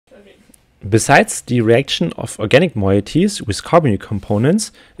besides the reaction of organic moieties with carbonyl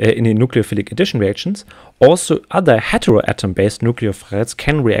components in the nucleophilic addition reactions, also other heteroatom-based nucleophiles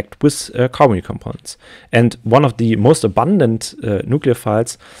can react with carbonyl components. And one of the most abundant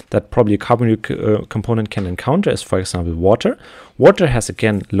nucleophiles that probably a carbonyl component can encounter is, for example, water. Water has,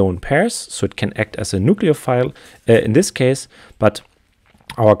 again, lone pairs, so it can act as a nucleophile in this case, but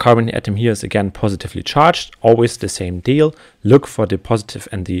our carbonyl atom here is again positively charged, always the same deal. Look for the positive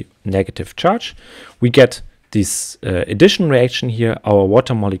and the negative charge. We get this addition reaction here. Our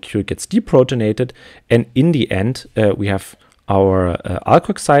water molecule gets deprotonated, and in the end, we have our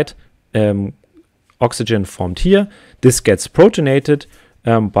alkoxide oxygen formed here. This gets protonated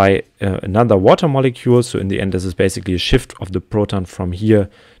by another water molecule. So in the end, this is basically a shift of the proton from here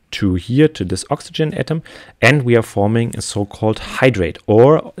to this oxygen atom, and we are forming a so-called hydrate,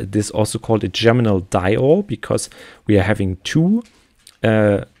 or this is also called a geminal diol, because we are having two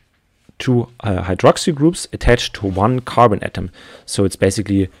hydroxy groups attached to one carbon atom. So it's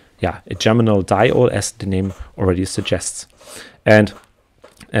basically, yeah, a geminal diol, as the name already suggests. And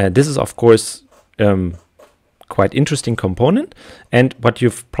this is, of course, quite interesting component, and what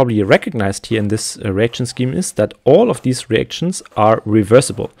you've probably recognized here in this reaction scheme is that all of these reactions are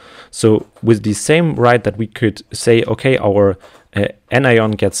reversible. So with the same right that we could say, okay, our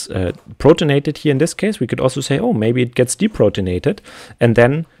anion gets protonated here in this case, we could also say, oh, maybe it gets deprotonated, and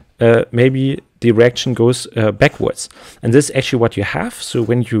then maybe the reaction goes backwards. And this is actually what you have. So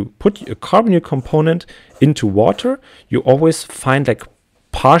when you put a carbonyl component into water, you always find like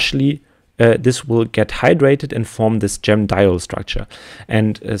partially this will get hydrated and form this gem diol structure.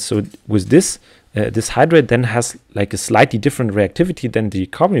 And so with this, this hydrate then has like a slightly different reactivity than the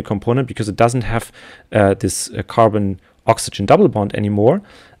carbonyl component, because it doesn't have this carbon-oxygen double bond anymore,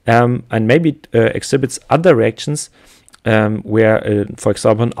 and maybe it exhibits other reactions where, for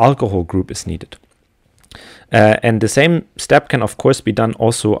example, an alcohol group is needed. And the same step can, of course, be done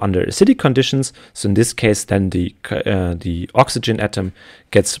also under acidic conditions. So in this case, then the oxygen atom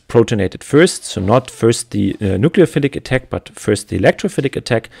gets protonated first. So not first the nucleophilic attack, but first the electrophilic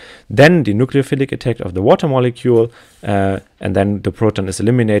attack, then the nucleophilic attack of the water molecule, and then the proton is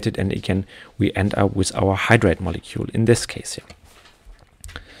eliminated, and again, we end up with our hydrate molecule in this case here.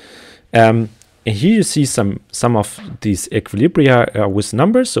 And here you see some of these equilibria with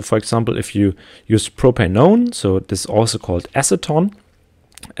numbers. So for example, if you use propanone, so this is also called acetone,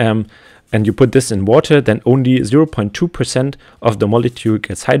 and you put this in water, then only 0.2% of the molecule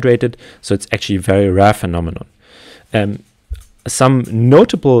gets hydrated. So it's actually a very rare phenomenon. Some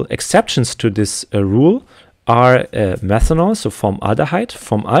notable exceptions to this rule are methanol, so formaldehyde.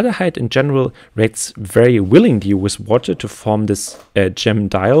 Formaldehyde in general reacts very willingly with water to form this gem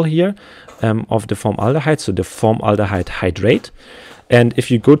diol here of the formaldehyde, so the formaldehyde hydrate. And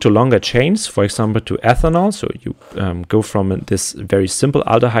if you go to longer chains, for example to ethanol, so you go from this very simple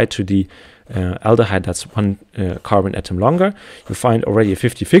aldehyde to the aldehyde that's one carbon atom longer, you find already a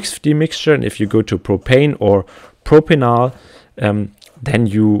 50-50 mixture. And if you go to propane or propanol, then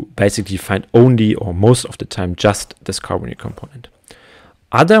you basically find only, or most of the time, just this carbonyl component.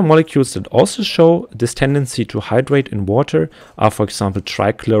 Other molecules that also show this tendency to hydrate in water are, for example,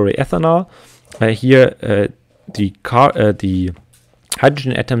 trichloroethanol. Here, the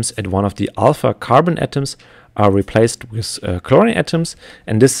hydrogen atoms at one of the alpha carbon atoms are replaced with chlorine atoms,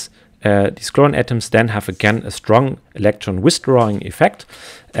 and these chlorine atoms then have again a strong electron withdrawing effect,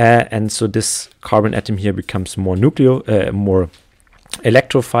 and so this carbon atom here becomes more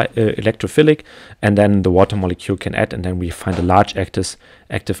electrophilic, and then the water molecule can add, and then we find a large active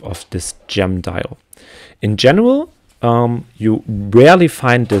of this gem diol. In general, you rarely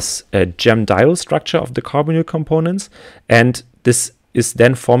find this gem diol structure of the carbonyl components, and this is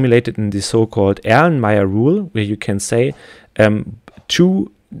then formulated in the so-called Erlenmeyer rule, where you can say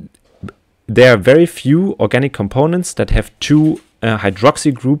there are very few organic components that have two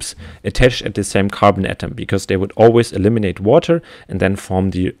hydroxy groups attached at the same carbon atom, because they would always eliminate water and then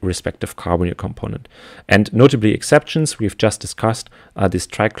form the respective carbonyl component. And notably exceptions we've just discussed are this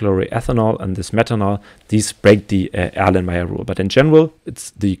trichloroethanol and this methanol. These break the Erlenmeyer rule, but in general,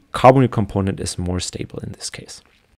 it's the carbonyl component is more stable in this case.